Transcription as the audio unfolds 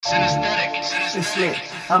It's lit.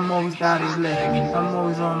 I'm always got it lit. I'm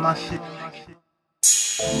always on my shit.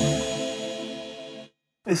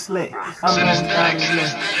 It's lit. I'm always got it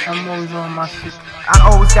lit. I'm always on my shit. I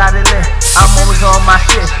always got it lit. I'm always on my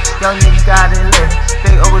shit. Young niggas got it lit.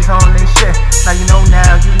 They always on their shit. Now you know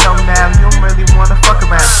now. You don't really wanna fuck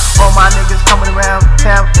around. All my niggas coming around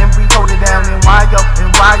town and we hold it down. And why yo?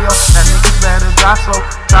 Now niggas better drive slow.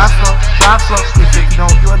 If you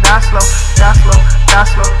don't, you'll die slow.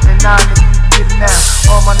 And now niggas you get it now.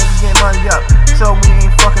 All my niggas get money up. So we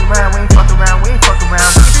ain't fucking around. We ain't fucking around.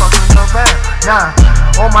 Nah.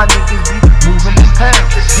 All my niggas be moving in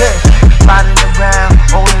pounds, yeah. Riding around,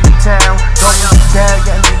 all in the town, going down,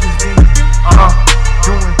 got niggas be,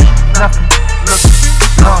 doing nothing, looking,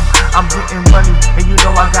 I'm getting money, and you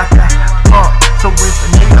know I got that, so if a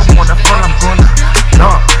nigga wanna fun, I'm gonna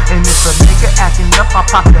jump, and if a nigga acting up, I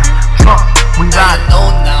pop that trunk, we ride.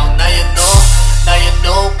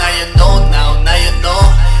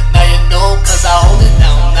 Now you know, cause I hold it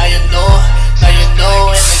down, now you know,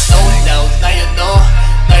 and there's no doubt, now you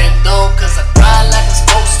know, cause I cry like I'm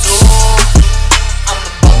supposed to. I'm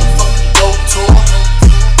the motherfucking go-to,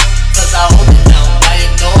 cause I hold it down, now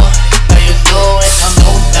you know, and there's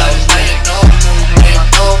no doubt, now you know.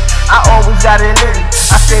 I always got it lit,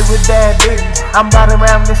 I stay with bad babies, I'm riding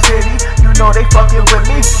around the city, you know they fucking with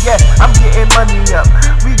me, yeah, I'm getting money up,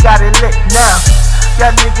 we got it lit now. Y'all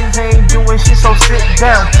niggas ain't doing shit, so sit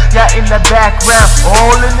down. Y'all in the background,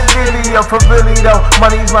 all in the video. For really though,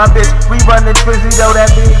 money's my bitch. We run the Trizzy though, that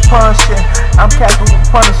big punching. I'm capital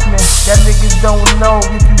punishment. Y'all niggas don't know,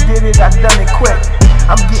 if you did it, I done it quick.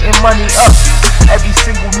 I'm getting money up every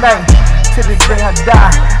single night. Till the day I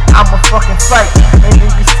die, I'm a fucking fight. And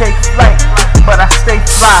niggas take flight, but I stay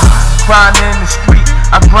fly. Grind in the street,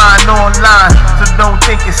 I grind online. So don't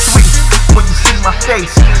think it's sweet when you see my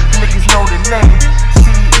face. Niggas know the name.